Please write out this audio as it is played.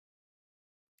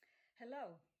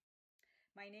Hello,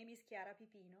 my name is Chiara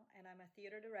Pipino, and I'm a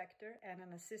theater director and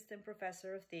an assistant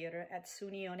professor of theater at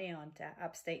SUNY Oneonta,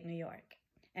 upstate New York,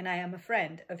 and I am a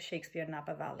friend of Shakespeare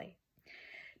Napa Valley.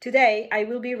 Today, I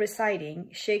will be reciting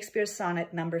Shakespeare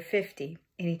Sonnet number 50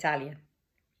 in Italian.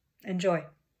 Enjoy!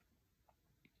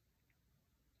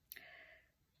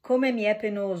 Come mi è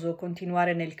penoso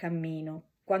continuare nel cammino,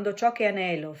 quando ciò che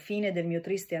anelo, fine del mio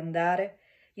triste andare,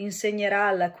 insegnerà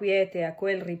alla quiete e a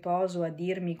quel riposo a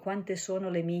dirmi quante sono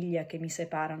le miglia che mi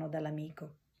separano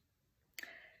dall'amico.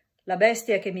 La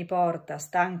bestia che mi porta,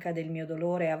 stanca del mio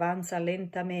dolore, avanza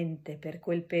lentamente per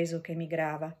quel peso che mi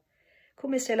grava,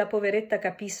 come se la poveretta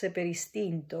capisse per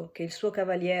istinto che il suo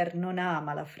cavalier non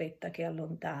ama la fretta che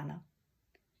allontana.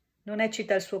 Non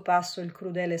eccita il suo passo il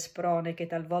crudele sprone che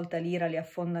talvolta l'ira le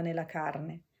affonda nella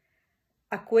carne.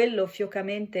 A quello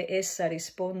fiocamente essa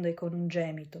risponde con un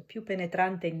gemito, più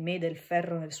penetrante in me del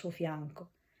ferro nel suo fianco,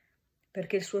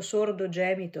 perché il suo sordo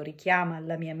gemito richiama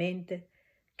alla mia mente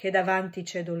che davanti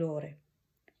c'è dolore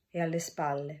e alle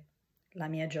spalle la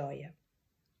mia gioia.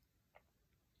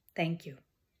 Thank you.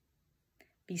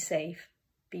 Be safe.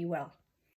 Be well.